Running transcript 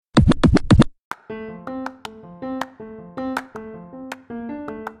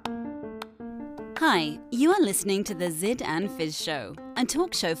Hi, you are listening to the Zid and Fizz Show, a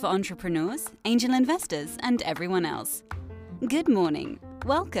talk show for entrepreneurs, angel investors, and everyone else. Good morning,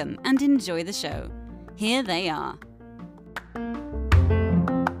 welcome, and enjoy the show. Here they are.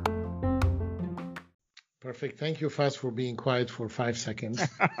 Perfect. Thank you, Faz, for being quiet for 5 seconds.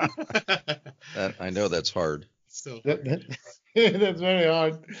 I know that's hard. That's very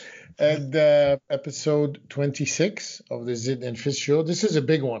hard. And episode 26 of the Zid and Fizz Show. This is a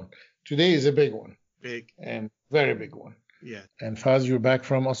big one. Today is a big one. Big. And very big one. Yeah. And Faz, you're back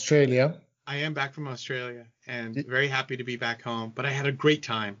from Australia. I am back from Australia and very happy to be back home. But I had a great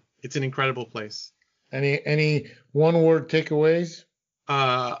time. It's an incredible place. Any one-word takeaways?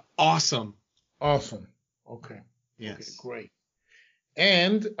 Awesome. Awesome. Okay. Yes. Okay, great.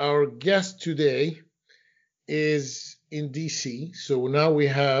 And our guest today is in DC. So now we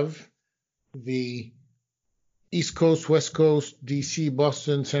have the East Coast, West Coast, DC,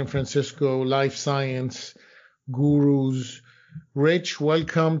 Boston, San Francisco, life science gurus. Rich,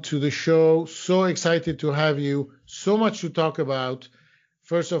 welcome to the show. So excited to have you. So much to talk about.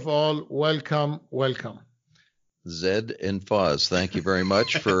 First of all, welcome. Zed and Foz, thank you very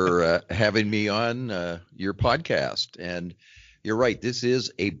much for having me on your podcast. And you're right, this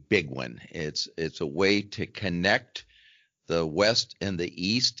is a big one. It's a way to connect the West and the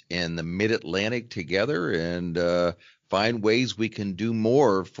East and the Mid-Atlantic together and find ways we can do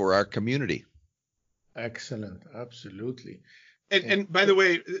more for our community. Excellent. Absolutely. And by the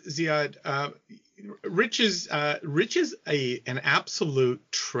way, Ziad, Rich is an absolute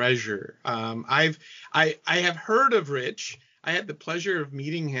treasure. I have heard of Rich. I had the pleasure of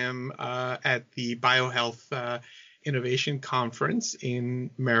meeting him at the BioHealth Innovation Conference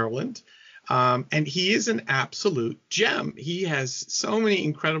in Maryland. And he is an absolute gem. He has so many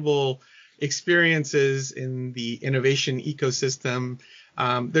incredible experiences in the innovation ecosystem.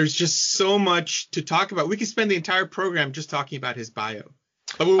 There's just so much to talk about. We could spend the entire program just talking about his bio,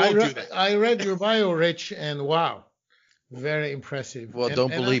 but we won't do that. I read your bio, Rich, and wow, very impressive. Well,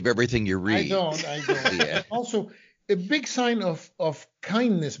 don't believe everything you read. I don't. Yeah. Also, a big sign of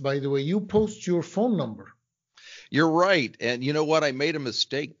kindness, by the way, you post your phone number. You're right. And you know what? I made a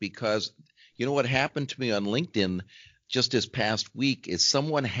mistake because you know what happened to me on LinkedIn just this past week is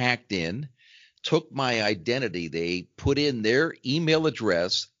someone hacked in, took my identity. They put in their email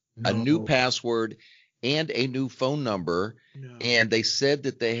address, a new password, and a new phone number. No. And they said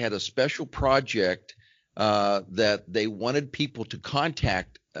that they had a special project that they wanted people to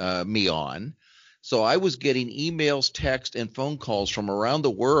contact me on. So I was getting emails, text, and phone calls from around the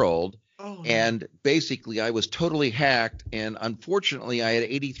world. Oh, and basically, I was totally hacked. And unfortunately, I had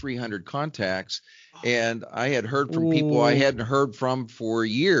 8,300 contacts. And I had heard from people I hadn't heard from for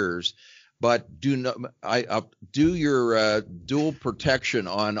years. But do your dual protection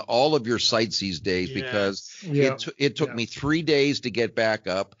on all of your sites these days because it took me 3 days to get back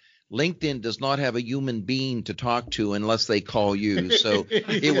up. LinkedIn does not have a human being to talk to unless they call you. So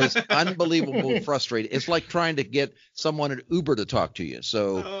it was unbelievable frustrating. It's like trying to get someone at Uber to talk to you.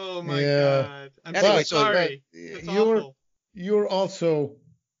 So oh my God. I'm sorry. You're also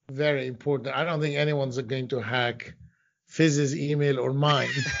very important. I don't think anyone's going to hack Fizz's email or mine.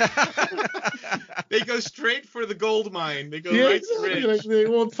 They go straight for the gold mine. They go right straight. Like they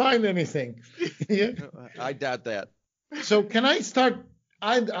won't find anything. Yeah. I doubt that. So can I start?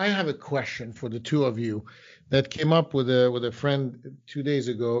 I have a question for the two of you that came up with a friend 2 days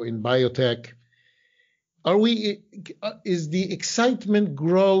ago in biotech. Is the excitement,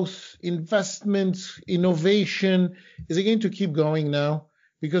 growth, investments, innovation, is it going to keep going now?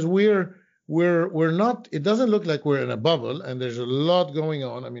 Because we're not, it doesn't look like we're in a bubble, and there's a lot going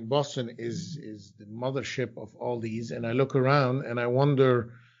on. I mean, Boston is the mothership of all these, and I look around and I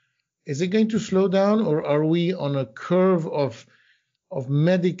wonder, is it going to slow down, or are we on a curve of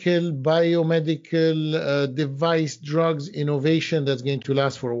medical, biomedical, device, drugs, innovation that's going to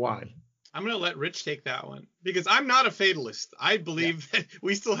last for a while? I'm going to let Rich take that one because I'm not a fatalist. I believe that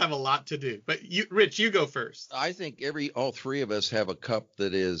we still have a lot to do. But Rich, you go first. I think all three of us have a cup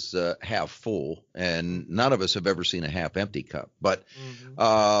that is half full, and none of us have ever seen a half empty cup. But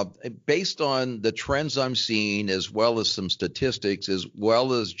based on the trends I'm seeing, as well as some statistics, as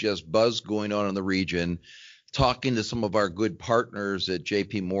well as just buzz going on in the region, talking to some of our good partners at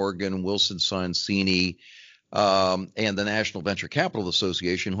JP Morgan, Wilson Sonsini, and the National Venture Capital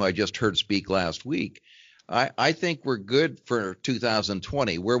Association, who I just heard speak last week, I think we're good for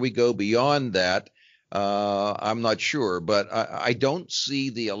 2020. Where we go beyond that, I'm not sure. But I don't see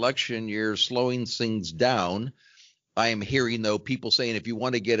the election year slowing things down. I am hearing, though, people saying if you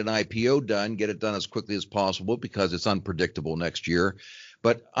want to get an IPO done, get it done as quickly as possible because it's unpredictable next year.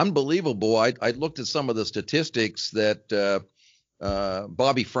 But unbelievable. I looked at some of the statistics that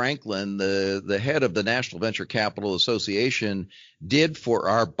Bobby Franklin, the head of the National Venture Capital Association, did for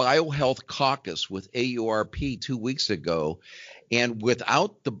our BioHealth Caucus with AURP 2 weeks ago. And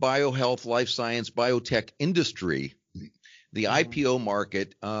without the biohealth, life science, biotech industry, the IPO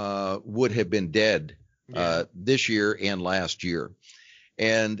market would have been dead this year and last year.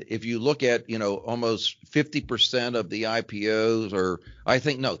 And if you look at, almost 50% of the IPOs, or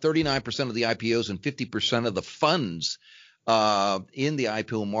 39% of the IPOs and 50% of the funds in the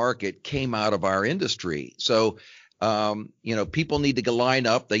IPO market came out of our industry. So, people need to line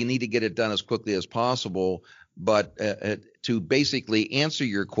up. They need to get it done as quickly as possible. But to basically answer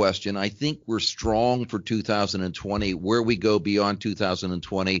your question, I think we're strong for 2020. Where we go beyond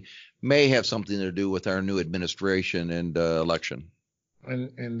 2020 may have something to do with our new administration and election.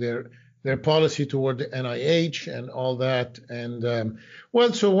 And their policy toward the NIH and all that. And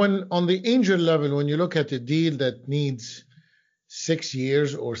so when on the angel level, when you look at a deal that needs 6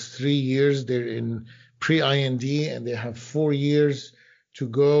 years or 3 years, they're in pre-IND and they have 4 years to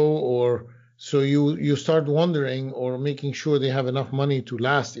go, or so you start wondering or making sure they have enough money to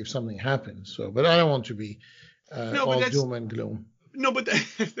last if something happens. So, but I don't want to be all doom and gloom. No, but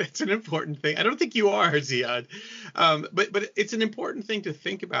that's an important thing. I don't think you are, Ziad. But it's an important thing to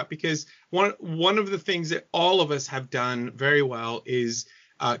think about, because one of the things that all of us have done very well is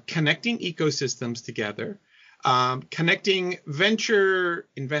connecting ecosystems together, connecting venture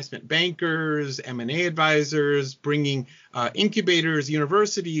investment bankers, M&A advisors, bringing incubators,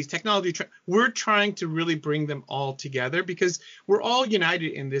 universities, technology. We're trying to really bring them all together because we're all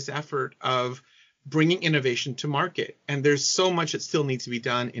united in this effort of bringing innovation to market. And there's so much that still needs to be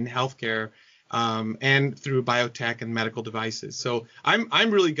done in healthcare and through biotech and medical devices. So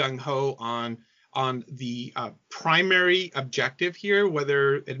I'm really gung-ho on the primary objective here,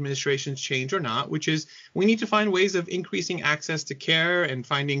 whether administrations change or not, which is we need to find ways of increasing access to care and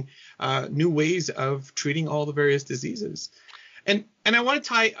finding new ways of treating all the various diseases. And I want to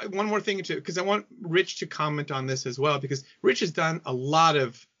tie one more thing into it, because I want Rich to comment on this as well, because Rich has done a lot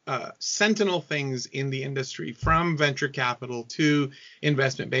of sentinel things in the industry, from venture capital to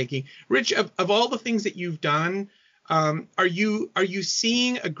investment banking. Rich, of all the things that you've done, are you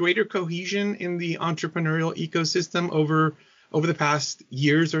seeing a greater cohesion in the entrepreneurial ecosystem over the past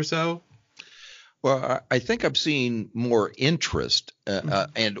years or so? Well, I think I'm seeing more interest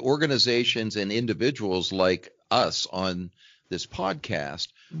and organizations and individuals like us on this podcast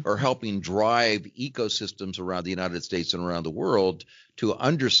are helping drive ecosystems around the United States and around the world to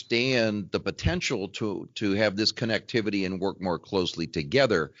understand the potential to have this connectivity and work more closely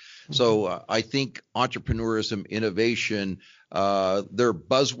together. So I think entrepreneurism, innovation, they're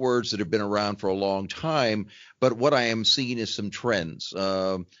buzzwords that have been around for a long time, but what I am seeing is some trends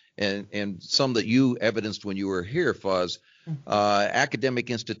and some that you evidenced when you were here, Faz. Academic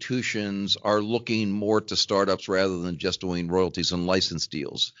institutions are looking more to startups rather than just doing royalties and license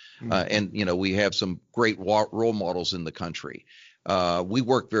deals. And, we have some great role models in the country. We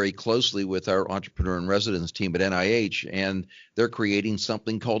work very closely with our entrepreneur in residence team at NIH, and they're creating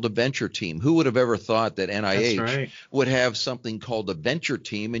something called a venture team. Who would have ever thought that NIH would have something called a venture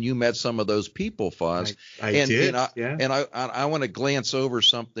team? And you met some of those people, Faz. I did. And I want to glance over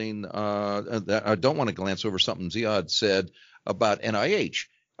something that I don't want to glance over something Ziad said about NIH.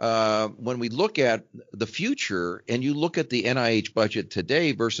 When we look at the future and you look at the NIH budget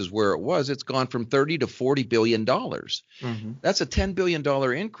today versus where it was, it's gone from $30 to $40 billion. That's a $10 billion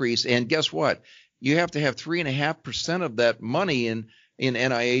increase. And guess what? You have to have 3.5% of that money in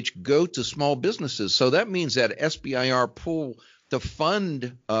NIH go to small businesses. So that means that SBIR pool to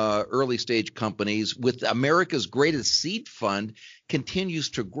fund early stage companies with America's greatest seed fund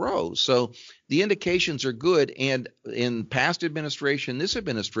continues to grow. So the indications are good. And in past administration, this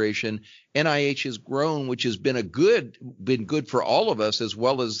administration, NIH has grown, which has been been good for all of us, as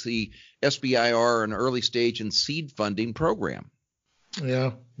well as the SBIR and early stage and seed funding program.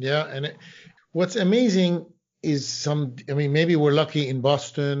 Yeah. And what's amazing is maybe we're lucky in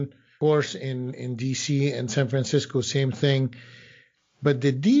Boston, of course, in DC and San Francisco, same thing. But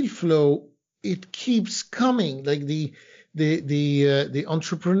the deal flow, it keeps coming. Like the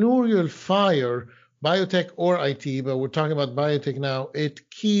entrepreneurial fire, biotech or IT, but we're talking about biotech now, it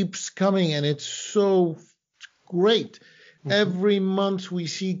keeps coming, and it's so great. Every month we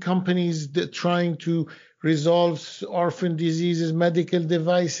see companies trying to resolve orphan diseases, medical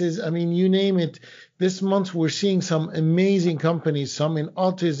devices. You name it. This month we're seeing some amazing companies, some in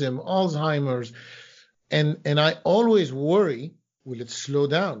autism, Alzheimer's. And I always worry, will it slow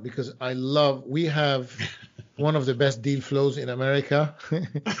down? Because we have one of the best deal flows in America.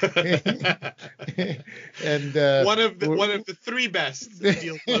 And one of the three best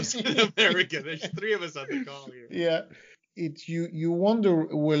deal flows in America. There's three of us on the call here. Yeah. You wonder,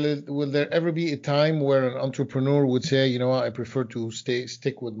 will there ever be a time where an entrepreneur would say, you know what, I prefer to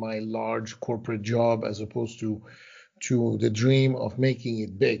stick with my large corporate job as opposed to the dream of making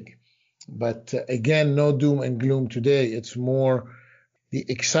it big. But again, no doom and gloom today. It's more the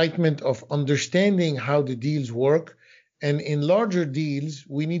excitement of understanding how the deals work. And in larger deals,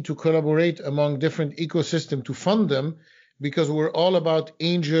 we need to collaborate among different ecosystems to fund them, because we're all about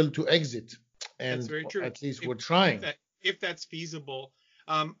angel to exit. And that's very true. At least we're trying. If that's feasible.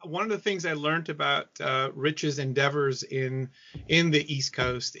 One of the things I learned about Rich's endeavors in the East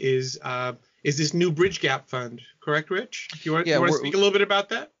Coast is this new Bridge Gap Fund. Correct, Rich? Do you want to speak a little bit about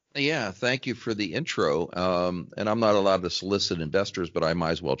that? Yeah, thank you for the intro. And I'm not allowed to solicit investors, but I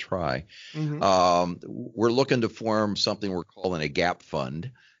might as well try. Mm-hmm. We're looking to form something we're calling a gap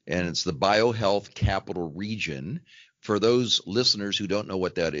fund, and it's the BioHealth Capital Region. For those listeners who don't know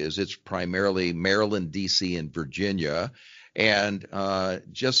what that is, it's primarily Maryland, D.C., and Virginia. And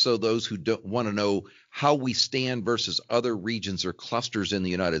just so those who don't want to know how we stand versus other regions or clusters in the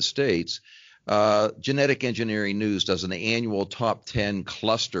United States, Genetic Engineering News does an annual top 10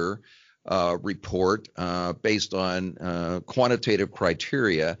 cluster report based on quantitative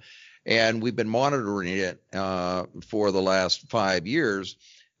criteria. And we've been monitoring it for the last 5 years.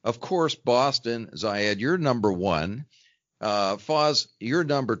 Of course, Boston, Zayed, you're number one. Foz, you're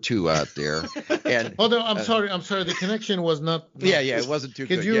number two out there. And hold on, I'm sorry. The connection was not. Yeah, it wasn't too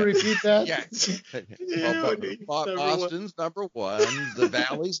good. Could you repeat that? Yeah. Boston's number one. The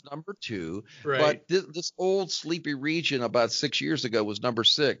Valley's number two. Right. But this old sleepy region about 6 years ago was number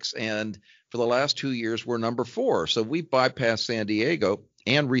 6, and for the last 2 years we're number 4. So we bypassed San Diego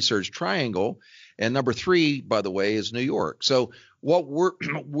and Research Triangle, and number 3, by the way, is New York. So what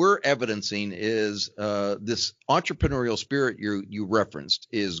we're evidencing is this entrepreneurial spirit you referenced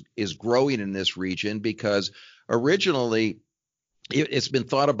is growing in this region, because originally it's been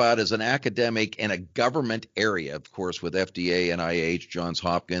thought about as an academic and a government area, of course, with FDA, NIH, Johns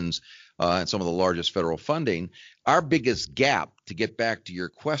Hopkins, and some of the largest federal funding. Our biggest gap, to get back to your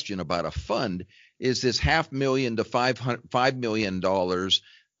question about a fund, is this $500,000 to $5 million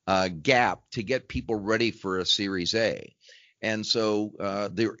gap to get people ready for a Series A. And so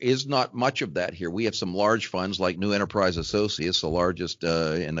there is not much of that here. We have some large funds like New Enterprise Associates, the largest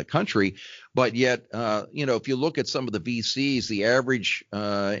in the country. But yet, if you look at some of the VCs, the average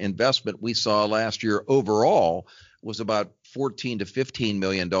investment we saw last year overall was about $14 to $15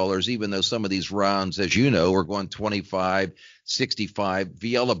 million, even though some of these rounds, as you know, are going 25, 65.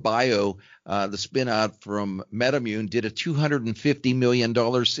 Viela Bio, the spin out from MedImmune, did a $250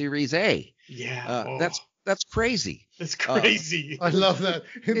 million Series A. Yeah. That's crazy. That's crazy. I love that.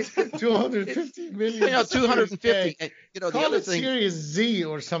 It's 250 million. 250. Call the other it thing, Series Z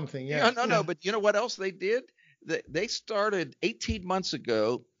or something. Yeah. No. But you know what else they did? They started 18 months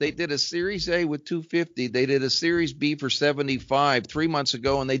ago. They did a Series A with 250. They did a Series B for 75 3 months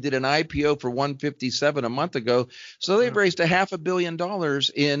ago, and they did an IPO for 157 a month ago. So they've raised $500 million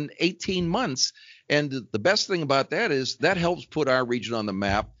in 18 months. And the best thing about that is that helps put our region on the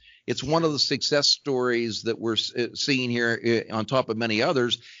map. It's one of the success stories that we're seeing here on top of many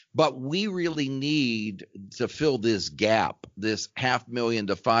others, but we really need to fill this gap, this $500,000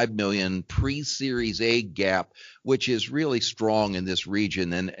 to $5 million pre-Series A gap, which is really strong in this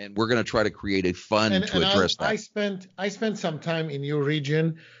region, and we're going to try to create a fund to address that. I spent some time in your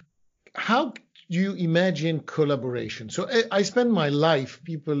region. How do you imagine collaboration? So I spend my life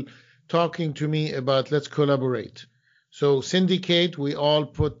people talking to me about let's collaborate. So syndicate, we all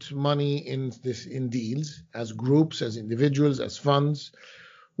put money in deals as groups, as individuals, as funds.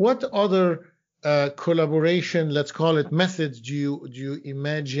 What other collaboration, let's call it methods, do you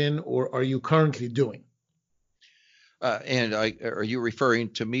imagine or are you currently doing? And are you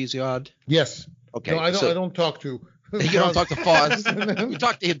referring to me, Ziad? Yes. Okay. No, I don't talk to. You don't talk to Foz. You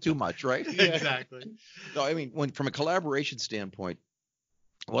talk to him too much, right? Yeah. Exactly. No, I mean, from a collaboration standpoint,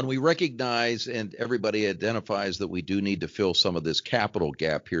 when we recognize and everybody identifies that we do need to fill some of this capital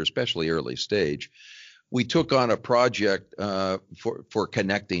gap here, especially early stage, we took on a project for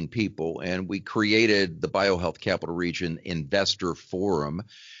connecting people, and we created the BioHealth Capital Region Investor Forum.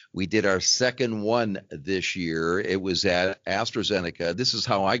 We did our second one this year. It was at AstraZeneca. This is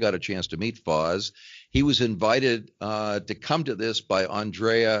how I got a chance to meet Foz. He was invited to come to this by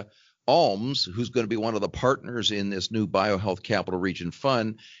Andrea Alms, who's going to be one of the partners in this new BioHealth Capital Region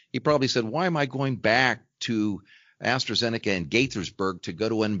Fund. He probably said, why am I going back to AstraZeneca and Gaithersburg to go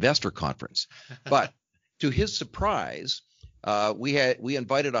to an investor conference? But to his surprise, we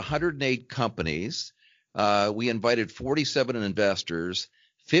invited 108 companies. We invited 47 investors.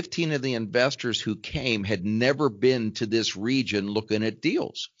 15 of the investors who came had never been to this region looking at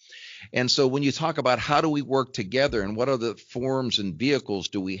deals. And so when you talk about how do we work together and what other forums and vehicles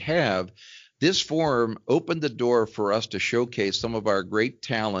do we have, this forum opened the door for us to showcase some of our great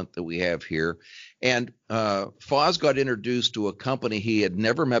talent that we have here. And Foz got introduced to a company he had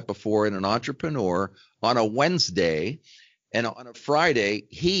never met before and an entrepreneur on a Wednesday. And on a Friday,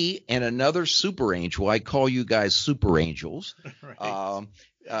 he and another super angel, I call you guys super angels, right.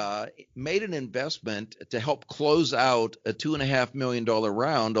 Made an investment to help close out a $2.5 million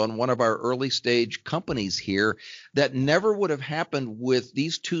round on one of our early stage companies here that never would have happened with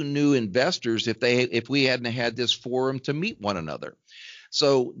these two new investors if we hadn't had this forum to meet one another.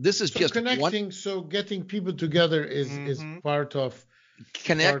 So this is just connecting. So getting people together is part of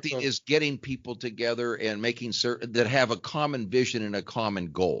connecting is getting people together and making certain that have a common vision and a common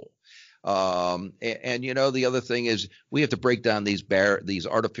goal. And you know, the other thing is we have to break down these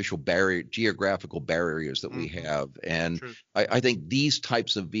artificial geographical barriers that we have. And I think these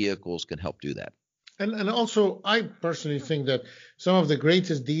types of vehicles can help do that. And also, I personally think that some of the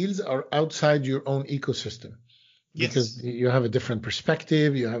greatest deals are outside your own ecosystem. Yes. Because you have a different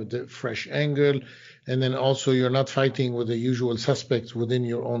perspective, you have a fresh angle, and then also you're not fighting with the usual suspects within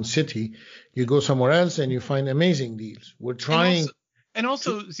your own city. You go somewhere else and you find amazing deals. We're trying. And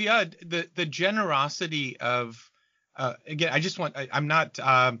also, Ziad, the generosity of again, I'm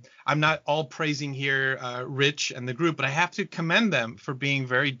not all praising here Rich and the group, but I have to commend them for being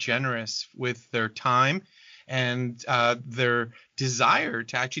very generous with their time and their desire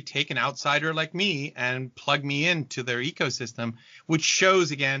to actually take an outsider like me and plug me into their ecosystem, which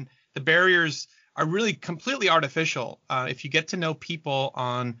shows, again, the barriers are really completely artificial. If you get to know people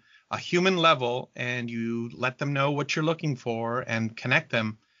on a human level and you let them know what you're looking for and connect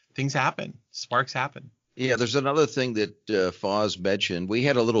them, things happen, sparks happen. Yeah, there's another thing that Foz mentioned. We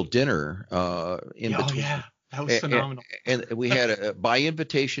had a little dinner in between. Oh, yeah. That was phenomenal. And we had a by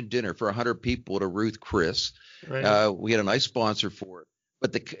invitation dinner for 100 people to Ruth Chris. Right. We had a nice sponsor for it.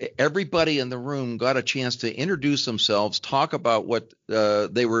 But everybody in the room got a chance to introduce themselves, talk about what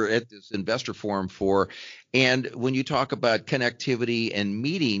they were at this investor forum for. And when you talk about connectivity and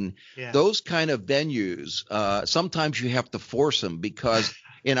meeting, those kind of venues, sometimes you have to force them because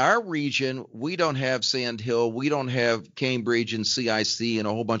in our region, we don't have Sand Hill, we don't have Cambridge and CIC and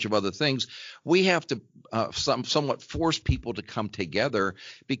a whole bunch of other things. We have to somewhat force people to come together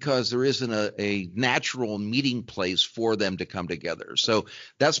because there isn't a natural meeting place for them to come together. So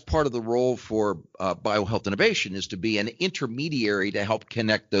that's part of the role for biohealth innovation, is to be an intermediary to help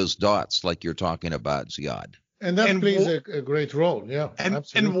connect those dots like you're talking about, Ziad. And that plays a great role, yeah.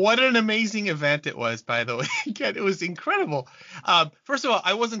 Absolutely. And what an amazing event it was, by the way. Again, it was incredible. First of all,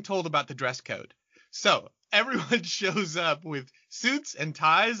 I wasn't told about the dress code. So everyone shows up with suits and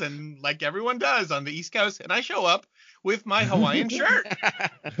ties, and like everyone does on the East Coast, and I show up with my Hawaiian shirt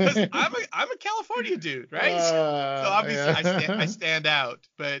because I'm a California dude, right? So obviously I stand out,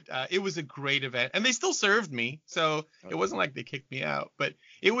 but it was a great event, and they still served me, so it wasn't like they kicked me out. But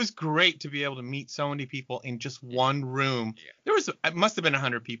it was great to be able to meet so many people in just one room. It must have been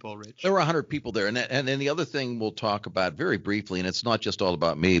 100 people, Rich. There were 100 people there, and then the other thing we'll talk about very briefly, and it's not just all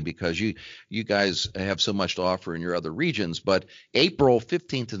about me because you guys have so much to offer in your other regions, but April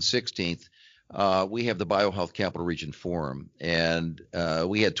 15th and 16th. We have the Biohealth Capital Region Forum, and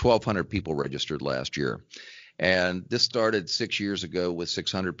we had 1,200 people registered last year. And this started 6 years ago with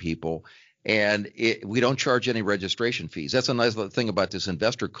 600 people, and we don't charge any registration fees. That's a nice thing about this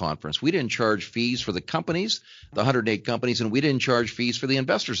investor conference. We didn't charge fees for the companies, the 108 companies, and we didn't charge fees for the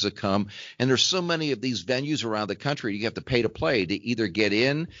investors that come. And there's so many of these venues around the country, you have to pay to play to either get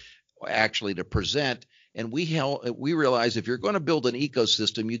in, or actually to present. And we realize if you're going to build an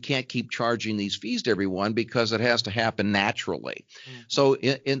ecosystem, you can't keep charging these fees to everyone because it has to happen naturally. Mm-hmm. So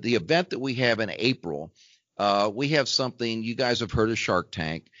in the event that we have in April, we have something you guys have heard of Shark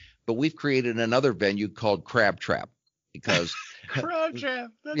Tank, but we've created another venue called Crab Trap because Crab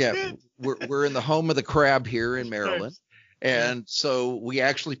Trap. That's good. we're in the home of the crab here in Maryland. And so we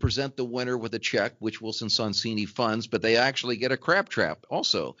actually present the winner with a check, which Wilson Sonsini funds, but they actually get a crab trap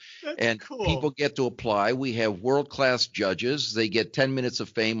also. That's cool. People get to apply. We have world-class judges. They get 10 minutes of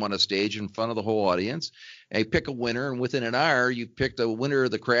fame on a stage in front of the whole audience. They pick a winner, and within an hour, you've picked a winner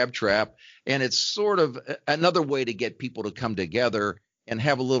of the crab trap. And it's sort of another way to get people to come together and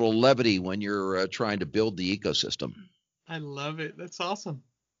have a little levity when you're trying to build the ecosystem. I love it. That's awesome.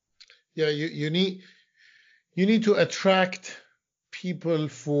 Yeah, you need to attract people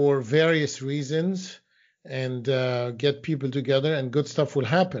for various reasons, and get people together, and good stuff will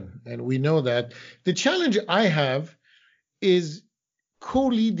happen. And we know that. The challenge I have is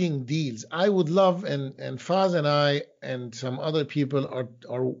co-leading deals. I would love, and Faz and I and some other people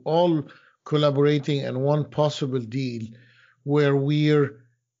are all collaborating in one possible deal where we're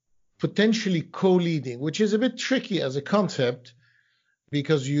potentially co-leading, which is a bit tricky as a concept,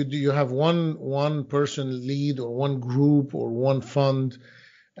 because you have one person lead, or one group, or one fund.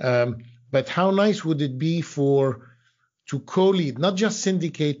 But how nice would it be to co-lead, not just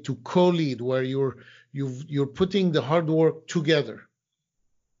syndicate, to co-lead, where you're putting the hard work together.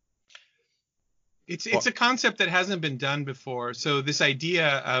 It's a concept that hasn't been done before. So this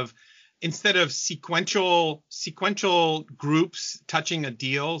idea of, instead of sequential groups touching a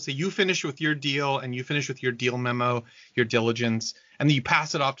deal, so you finish with your deal and you finish with your deal memo, your diligence, and then you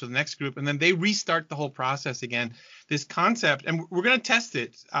pass it off to the next group, and then they restart the whole process again. This concept, and we're going to test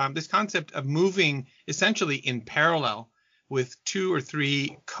it, this concept of moving essentially in parallel with 2 or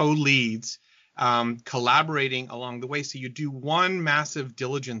 3 co-leads, collaborating along the way. So you do one massive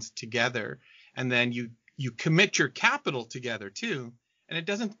diligence together, and then you commit your capital together too. And it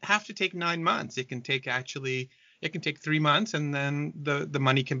doesn't have to take 9 months. It can take 3 months, and then the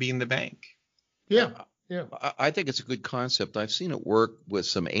money can be in the bank. Yeah. I think it's a good concept. I've seen it work with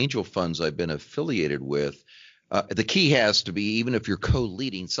some angel funds I've been affiliated with. The key has to be, even if you're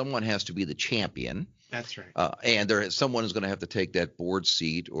co-leading, someone has to be the champion. That's right. And someone is going to have to take that board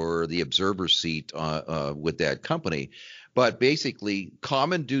seat or the observer seat with that company. But basically,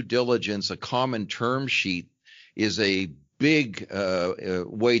 common due diligence, a common term sheet, is a big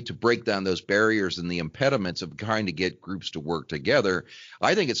way to break down those barriers and the impediments of trying to get groups to work together.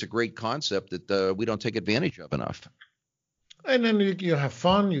 I think it's a great concept that we don't take advantage of enough. And then you have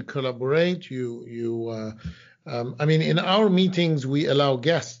fun, you collaborate, I mean, in our meetings, we allow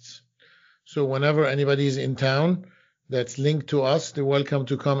guests. So whenever anybody's in town that's linked to us, they're welcome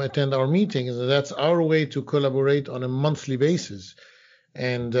to come attend our meetings. And that's our way to collaborate on a monthly basis.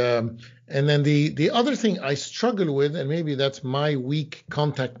 And then the other thing I struggle with, and maybe that's my weak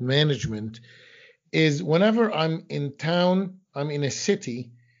contact management, is whenever I'm in town, I'm in a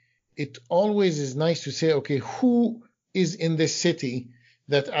city, it always is nice to say, okay, who is in this city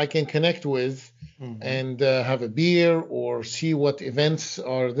that I can connect with, and have a beer or see what events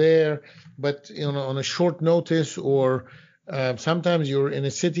are there. But on a short notice, or sometimes you're in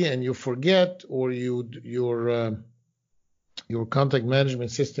a city and you forget, or your contact management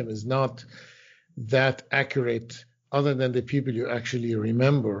system is not that accurate, other than the people you actually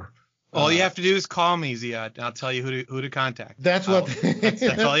remember. All you have to do is call me, Ziad, and I'll tell you who to contact. That's what.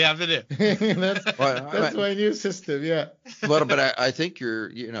 That's all you have to do. that's my new system. Yeah. But I think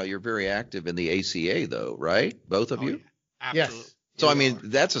you're very active in the ACA, though, right? Both of you. Yeah. Absolutely. Yes. So I mean,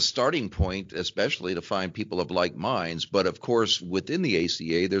 that's a starting point, especially to find people of like minds. But of course, within the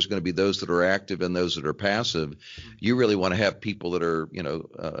ACA, there's going to be those that are active and those that are passive. You really want to have people that are,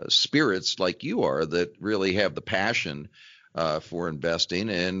 spirits like you are, that really have the passion for investing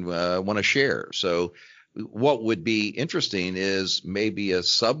and want to share. So what would be interesting is maybe a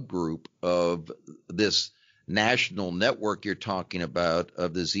subgroup of this national network you're talking about,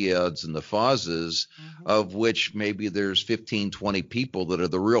 of the Ziads and the Fazes, of which maybe there's 15, 20 people that are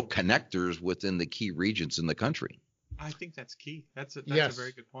the real connectors within the key regions in the country. I think that's key. That's a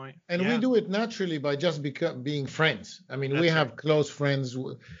very good point. And we do it naturally by just being friends. I mean, we have close friends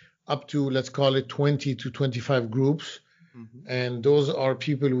up to, let's call it 20 to 25 groups. And those are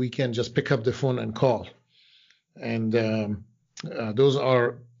people we can just pick up the phone and call. And those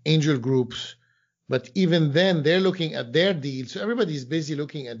are angel groups. But even then, they're looking at their deals. So everybody's busy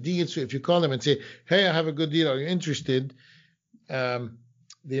looking at deals. So if you call them and say, hey, I have a good deal, are you interested?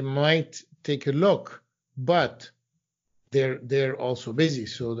 They might take a look, but they're also busy.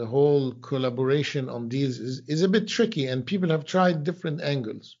 So the whole collaboration on deals is a bit tricky, and people have tried different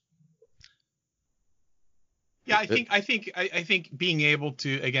angles. Yeah, I think being able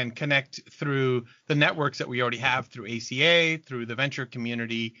to, again, connect through the networks that we already have, through ACA, through the venture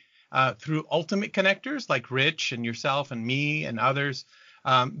community, through ultimate connectors like Rich and yourself and me and others.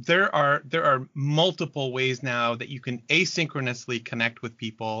 There are multiple ways now that you can asynchronously connect with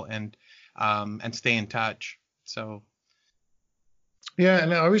people and stay in touch. So. Yeah,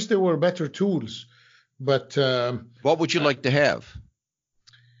 and I wish there were better tools, but what would you like to have?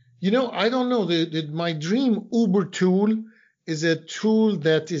 I don't know. My dream Uber tool is a tool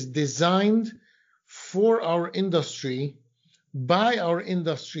that is designed for our industry, by our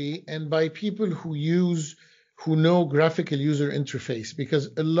industry, and by people who know graphical user interface, because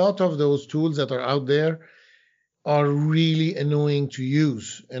a lot of those tools that are out there are really annoying to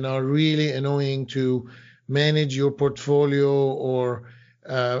use and are really annoying to manage your portfolio, or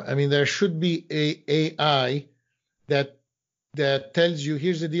there should be a AI that tells you,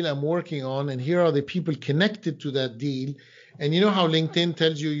 here's the deal I'm working on, and here are the people connected to that deal. And you know how LinkedIn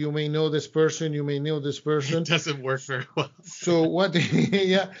tells you, you may know this person, you may know this person. It doesn't work very well. So what?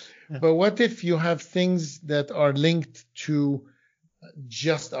 Yeah, but what if you have things that are linked to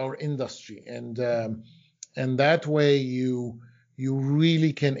just our industry, and that way you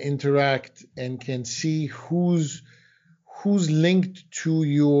really can interact and can see who's linked to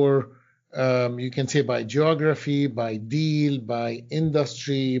your. You can say by geography, by deal, by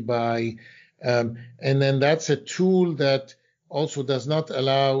industry, and then that's a tool that also does not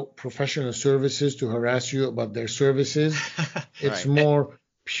allow professional services to harass you about their services. It's Right. more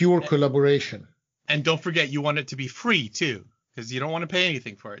pure collaboration. And don't forget, you want it to be free too, because you don't want to pay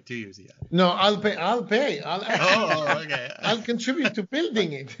anything for it, do you, Ziad? No, I'll pay. Okay. I'll contribute to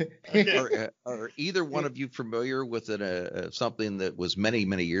building it. Okay. Are either one of you familiar with something that was many,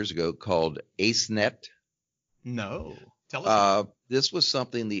 many years ago called AceNet? No. Tell us. This was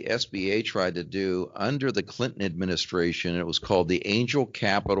something the SBA tried to do under the Clinton administration. It was called the Angel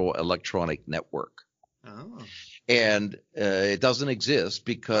Capital Electronic Network. Oh. And it doesn't exist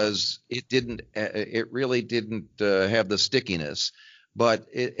because it really didn't have the stickiness.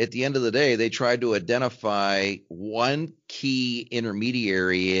 But at the end of the day, they tried to identify one key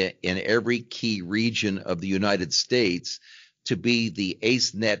intermediary in every key region of the United States to be the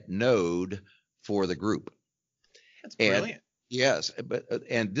AceNet node for the group. That's brilliant. And, yes,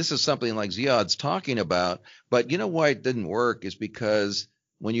 and this is something like Ziad's talking about. But you know why it didn't work is because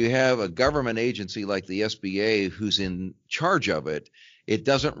when you have a government agency like the SBA who's in charge of it, it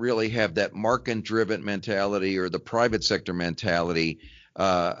doesn't really have that market-driven mentality or the private sector mentality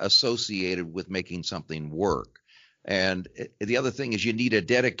associated with making something work. And the other thing is you need a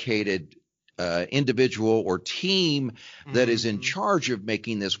dedicated individual or team that is in charge of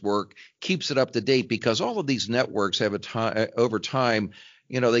making this work, keeps it up to date, because all of these networks have over time,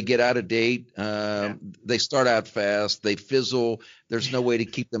 they get out of date. They start out fast, they fizzle. There's no way to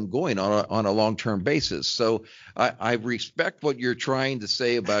keep them going on a long-term basis. So I respect what you're trying to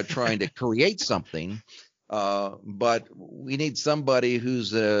say about trying to create something, but we need somebody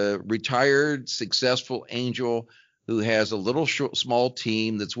who's a retired, successful angel who has a little small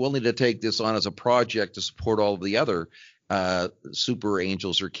team that's willing to take this on as a project to support all of the other super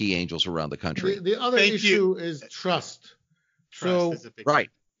angels or key angels around the country. The other issue is trust. Trust is a big right.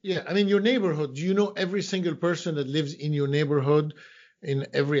 Yeah, your neighborhood. Do you know every single person that lives in your neighborhood, in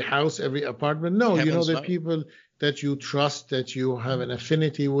every house, every apartment? No, you know the people that you trust, that you have an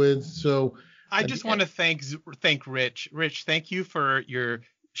affinity with. So I just want to thank Rich. Rich, thank you for your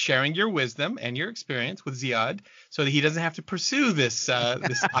sharing your wisdom and your experience with Ziad, so that he doesn't have to pursue this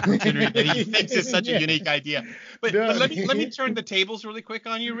opportunity that he thinks is such a unique idea. But let me turn the tables really quick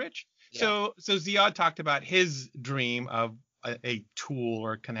on you, Rich. Yeah. So Ziad talked about his dream of a tool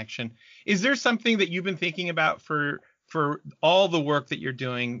or a connection. Is there something that you've been thinking about for all the work that you're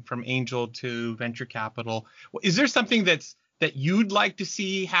doing from angel to venture capital? Is there something that you'd like to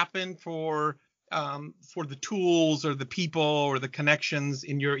see happen for the tools or the people or the connections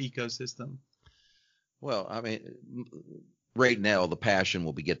in your ecosystem? Well, right now the passion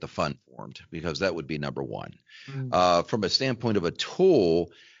will be get the fund formed, because that would be number one. From a standpoint of a tool,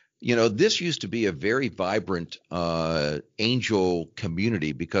 this used to be a very vibrant angel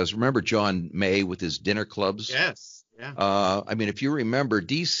community, because remember John May with his dinner clubs? Yes. Yeah. If you remember,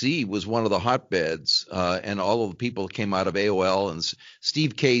 DC was one of the hotbeds, and all of the people came out of AOL. And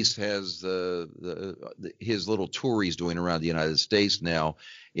Steve Case has his little tour he's doing around the United States now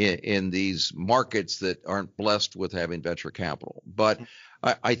in these markets that aren't blessed with having venture capital. But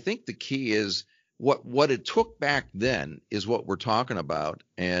I think the key is what it took back then is what we're talking about,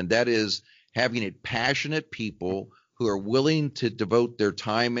 and that is having it passionate people who are willing to devote their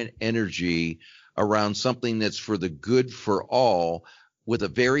time and energy around something that's for the good for all, with a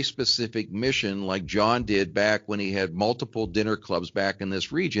very specific mission, like John did back when he had multiple dinner clubs back in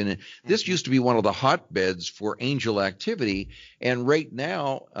this region. And this used to be one of the hotbeds for angel activity, and right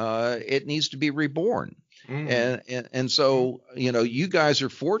now it needs to be reborn. And so, you guys are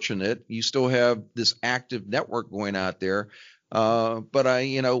fortunate. You still have this active network going out there. But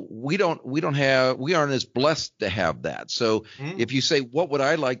we aren't as blessed to have that. So if you say, what would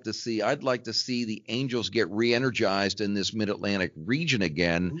I like to see? I'd like to see the angels get re-energized in this mid-Atlantic region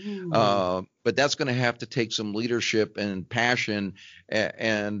again. But that's going to have to take some leadership and passion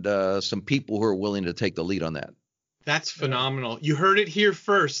and some people who are willing to take the lead on that. That's phenomenal. You heard it here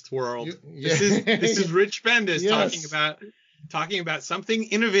first, world. This is Rich Bendis talking about talking about something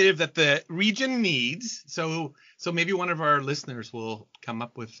innovative that the region needs. So maybe one of our listeners will come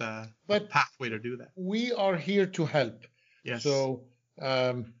up with a pathway to do that. We are here to help. Yes. So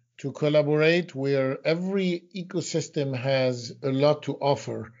to collaborate where every ecosystem has a lot to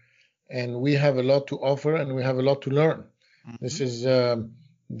offer, and we have a lot to offer, and we have a lot to learn. Mm-hmm.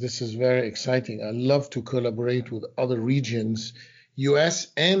 This is very exciting. I love to collaborate with other regions, U.S.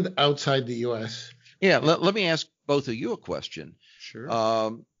 and outside the U.S. Yeah, let me ask both of you a question.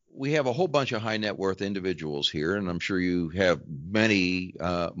 Sure. We have a whole bunch of high net worth individuals here, and I'm sure you have many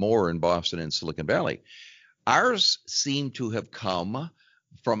more in Boston and Silicon Valley. Ours seem to have come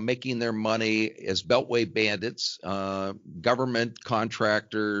from making their money as Beltway bandits, government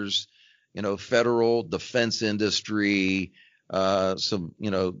contractors, federal defense industry, some,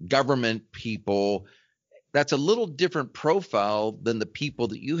 government people. That's a little different profile than the people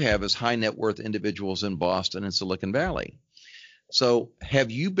that you have as high net worth individuals in Boston and Silicon Valley. So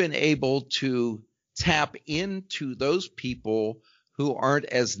have you been able to tap into those people who aren't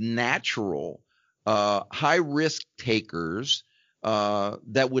as natural, high risk takers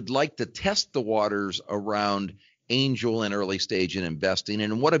that would like to test the waters around angel and early stage in investing?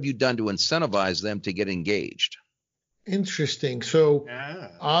 And what have you done to incentivize them to get engaged? Interesting. So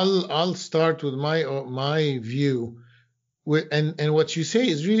I'll start with my view, and what you say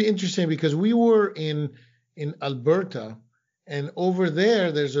is really interesting, because we were in Alberta, and over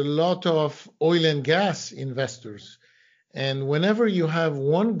there's a lot of oil and gas investors. And whenever you have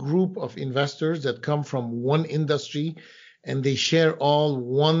one group of investors that come from one industry and they share all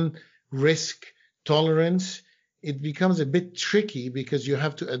one risk tolerance, it becomes a bit tricky because you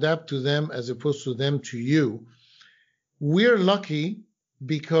have to adapt to them as opposed to them to you. We're lucky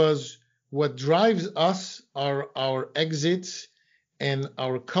because what drives us are our exits and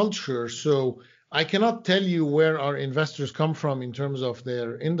our culture. So I cannot tell you where our investors come from in terms of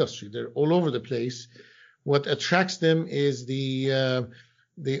their industry. They're all over the place. What attracts them is the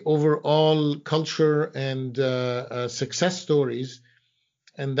overall culture and success stories,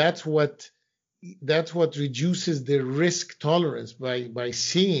 and that's what reduces their risk tolerance by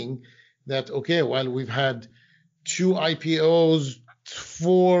seeing that, okay, while we've had 2 IPOs,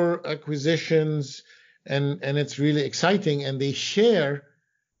 4 acquisitions, and it's really exciting, and they share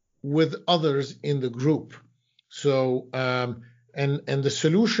with others in the group. So and the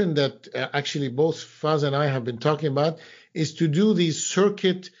solution that actually both Faz and I have been talking about is to do these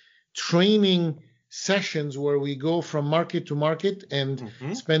circuit training sessions where we go from market to market and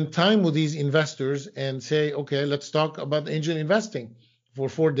spend time with these investors and say, okay, let's talk about angel investing for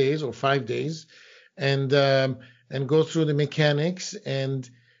 4 days or 5 days, and go through the mechanics and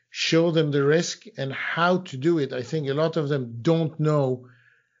show them the risk and how to do it. I think a lot of them don't know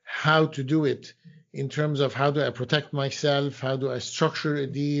how to do it in terms of how do I protect myself, how do I structure a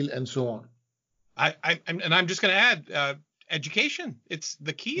deal, and so on. I'm just going to add education. It's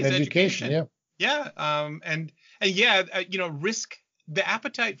the key is education. Risk. The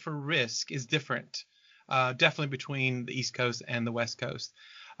appetite for risk is different, definitely between the East Coast and the West Coast.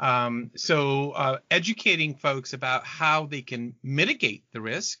 So educating folks about how they can mitigate the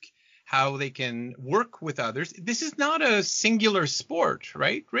risk, how they can work with others. This is not a singular sport,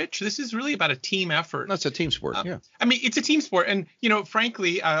 right, Rich? This is really about a team effort. That's a team sport, yeah. I mean, it's a team sport. And,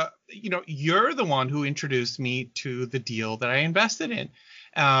 frankly, you're the one who introduced me to the deal that I invested in.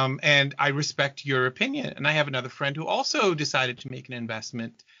 And I respect your opinion. And I have another friend who also decided to make an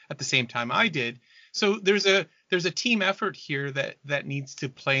investment at the same time I did. So there's a team effort here that needs to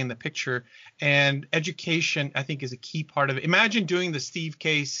play in the picture, and education, I think, is a key part of it. Imagine doing the Steve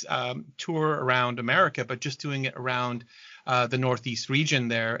Case tour around America, but just doing it around the Northeast region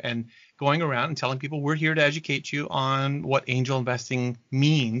there, and going around and telling people we're here to educate you on what angel investing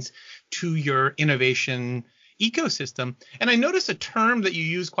means to your innovation ecosystem. And I notice a term that you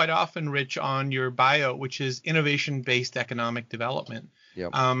use quite often, Rich, on your bio, which is innovation-based economic development.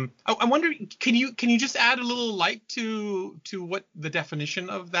 Yep. I wonder, can you just add a little light to what the definition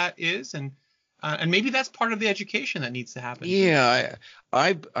of that is, and maybe that's part of the education that needs to happen. Yeah,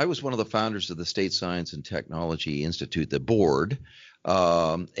 I was one of the founders of the State Science and Technology Institute, the board,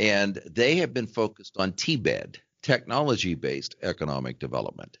 and they have been focused on TBED, technology-based economic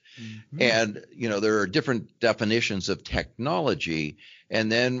development. Mm-hmm. And, there are different definitions of technology. And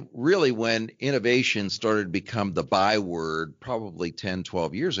then really when innovation started to become the byword probably 10,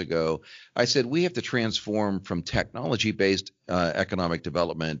 12 years ago, I said we have to transform from technology-based economic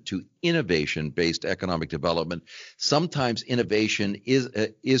development to innovation-based economic development. Sometimes innovation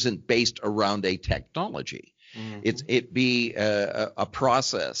isn't based around a technology. Mm-hmm. It be a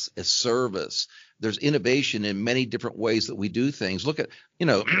process, a service, there's innovation in many different ways that we do things. Look at,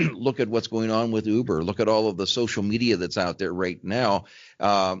 look at what's going on with Uber. Look at all of the social media that's out there right now.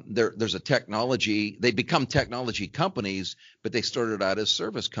 There's a technology. They become technology companies, but they started out as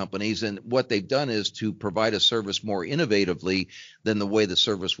service companies. And what they've done is to provide a service more innovatively than the way the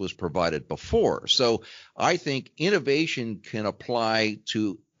service was provided before. So I think innovation can apply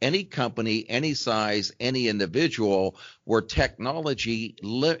to any company, any size, any individual, where technology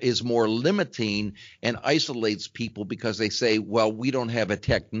is more limiting and isolates people because they say, well, we don't have a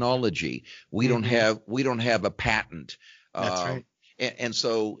technology. We don't have a patent. That's right. And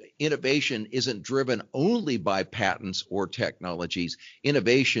so innovation isn't driven only by patents or technologies.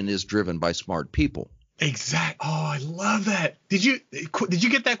 Innovation is driven by smart people. Exactly. Oh, I love that. Did you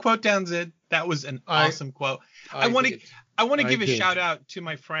get that quote down, Zid? That was an awesome quote. I want to give a shout out to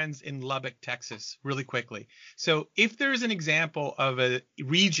my friends in Lubbock, Texas, really quickly. So if there's an example of a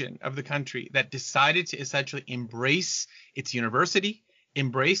region of the country that decided to essentially embrace its university,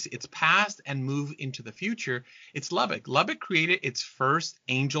 embrace its past, and move into the future, it's Lubbock. Lubbock created its first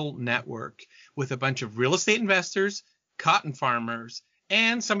angel network with a bunch of real estate investors, cotton farmers,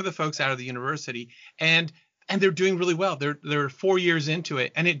 and some of the folks out of the university. And they're doing really well. They're 4 years into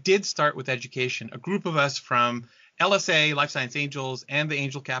it. And it did start with education. A group of us from LSA, Life Science Angels, and the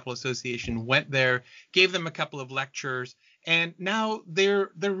Angel Capital Association went there, gave them a couple of lectures, and now they're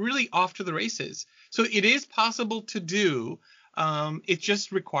really off to the races. So it is possible to do. It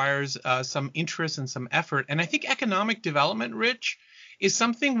just requires some interest and some effort. And I think economic development, Rich, is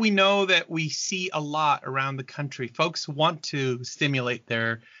something we know that we see a lot around the country. Folks want to stimulate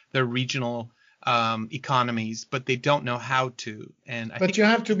their regional economies, but they don't know how to. But you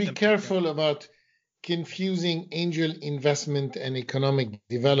have to be careful about confusing angel investment and economic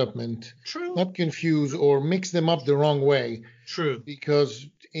development. True. Not confuse or mix them up the wrong way. True. Because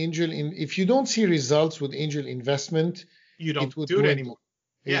if you don't see results with angel investment, you don't do it anymore.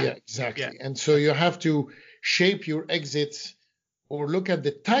 Yeah, exactly. Yeah. And so you have to shape your exits or look at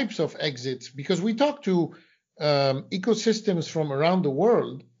the types of exits, because we talk to ecosystems from around the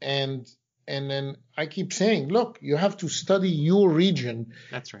world, and then I keep saying, look, you have to study your region.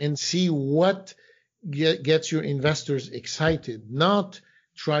 That's right. And see what gets your investors excited, not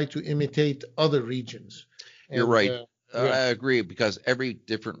try to imitate other regions. You're right. I agree, because every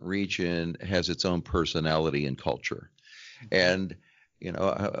different region has its own personality and culture. And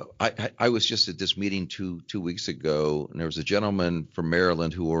I was just at this meeting two weeks ago, and there was a gentleman from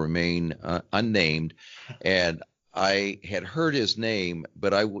Maryland who will remain unnamed, and I had heard his name,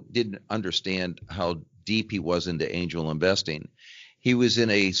 but I didn't understand how deep he was into angel investing. He was in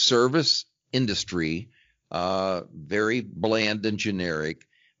a service industry, very bland and generic,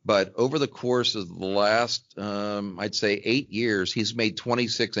 but over the course of the last, I'd say 8 years, he's made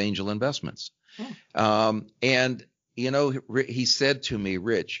 26 angel investments. And he said to me,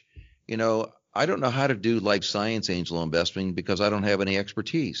 Rich, I don't know how to do life science angel investing because I don't have any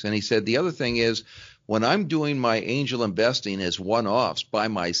expertise. And he said, the other thing is, when I'm doing my angel investing as one-offs by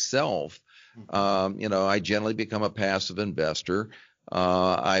myself, I generally become a passive investor.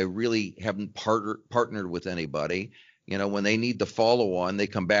 I really haven't partnered with anybody. When they need to follow on, they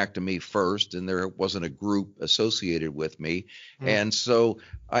come back to me first, and there wasn't a group associated with me. And so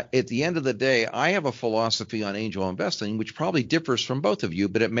at the end of the day, I have a philosophy on angel investing, which probably differs from both of you,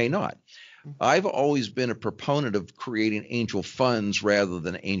 but it may not. I've always been a proponent of creating angel funds rather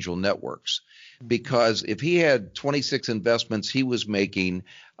than angel networks, because if he had 26 investments he was making,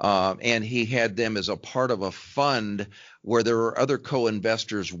 and he had them as a part of a fund where there were other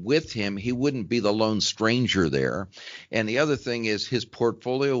co-investors with him, he wouldn't be the lone stranger there. And the other thing is, his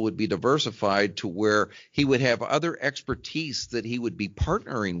portfolio would be diversified to where he would have other expertise that he would be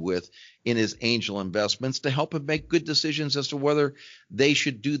partnering with in his angel investments to help him make good decisions as to whether they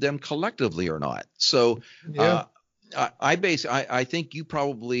should do them collectively or not. So I think you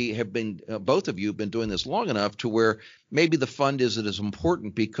probably have been, both of you have been doing this long enough to where maybe the fund isn't as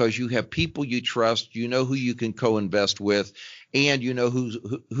important, because you have people you trust, who you can co-invest with, and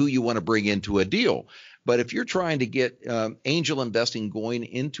who you want to bring into a deal. But if you're trying to get angel investing going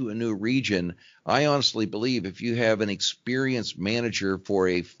into a new region, I honestly believe if you have an experienced manager for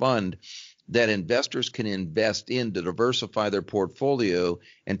a fund that investors can invest in to diversify their portfolio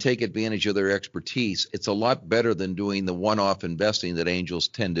and take advantage of their expertise, it's a lot better than doing the one-off investing that angels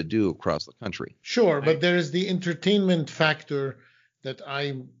tend to do across the country. Sure, but there is the entertainment factor that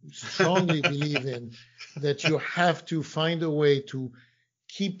I strongly believe in, that you have to find a way to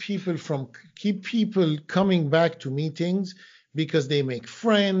keep people coming back to meetings, because they make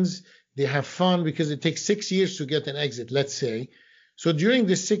friends, they have fun, because it takes 6 years to get an exit, let's say. So during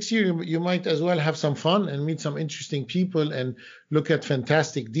this 6 year, you might as well have some fun and meet some interesting people and look at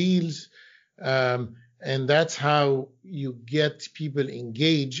fantastic deals. And that's how you get people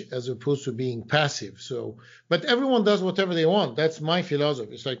engaged as opposed to being passive. So, but everyone does whatever they want. That's my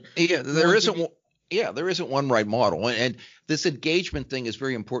philosophy. It's like, there isn't one right model. And this engagement thing is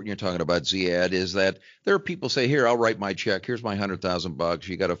very important. You're talking about, Ziad, is that there are people say, here, I'll write my check. Here's my $100,000.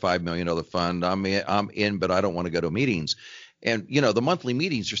 You got a $5 million fund. I'm in, but I don't want to go to meetings. And, the monthly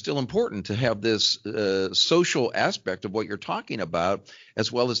meetings are still important to have this social aspect of what you're talking about,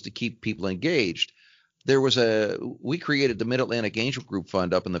 as well as to keep people engaged. We created the Mid-Atlantic Angel Group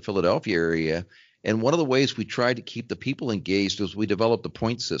Fund up in the Philadelphia area. And one of the ways we tried to keep the people engaged was we developed a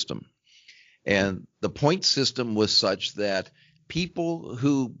point system. And the point system was such that people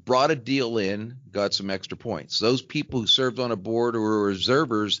who brought a deal in got some extra points. Those people who served on a board or were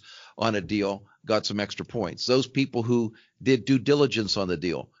observers on a deal got some extra points. Those people who did due diligence on the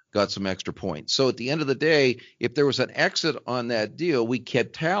deal got some extra points. So at the end of the day, if there was an exit on that deal, we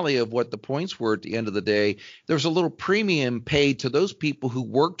kept tally of what the points were at the end of the day. There was a little premium paid to those people who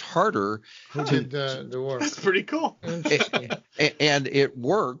worked harder. Who did the work. That's pretty cool. And it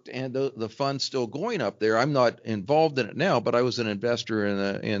worked, and the fund's still going up there. I'm not involved in it now, but I was an investor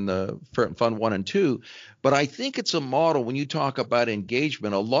in the Fund 1 and 2. But I think it's a model when you talk about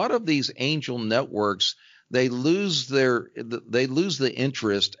engagement. A lot of these angel networks, they lose the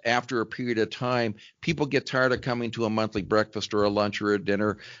interest after a period of time. People get tired of coming to a monthly breakfast or a lunch or a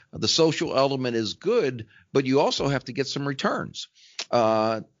dinner. The social element is good, but you also have to get some returns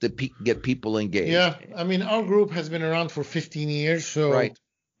to get people engaged. Yeah, I mean, our group has been around for 15 years, so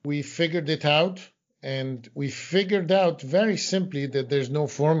we figured it out, and we figured out very simply that there's no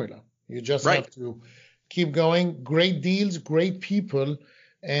formula. You just have to keep going. Great deals, great people,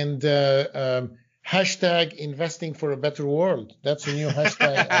 and hashtag investing for a better world. That's a new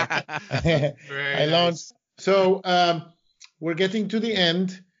hashtag I launched. So we're getting to the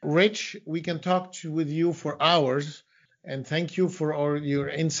end. Rich, we can talk with you for hours. And thank you for all your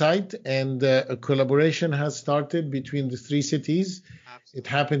insight. And a collaboration has started between the three cities. Absolutely. It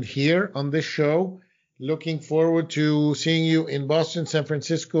happened here on this show. Looking forward to seeing you in Boston, San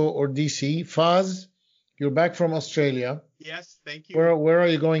Francisco, or DC. Faz, you're back from Australia. Yes, thank you. Where are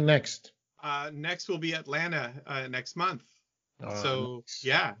you going next? Next will be Atlanta next month. So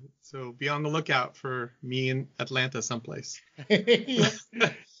be on the lookout for me in Atlanta someplace.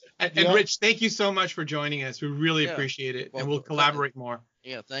 And Rich, thank you so much for joining us. We really appreciate it, and we'll collaborate more.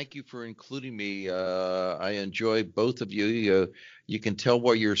 Yeah, thank you for including me. I enjoy both of you. You can tell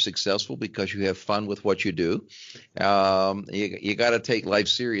why you're successful because you have fun with what you do. You got to take life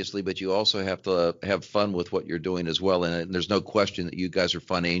seriously, but you also have to have fun with what you're doing as well. And there's no question that you guys are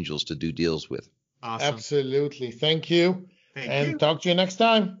fun angels to do deals with. Awesome. Absolutely. Thank you. Thank you. Talk to you next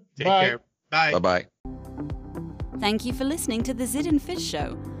time. Take care. Bye. Bye-bye. Thank you for listening to the Zid and Fizz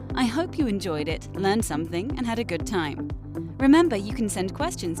Show. I hope you enjoyed it, learned something, and had a good time. Remember, you can send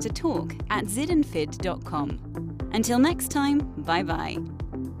questions to talk@zidandfid.com. Until next time, bye-bye.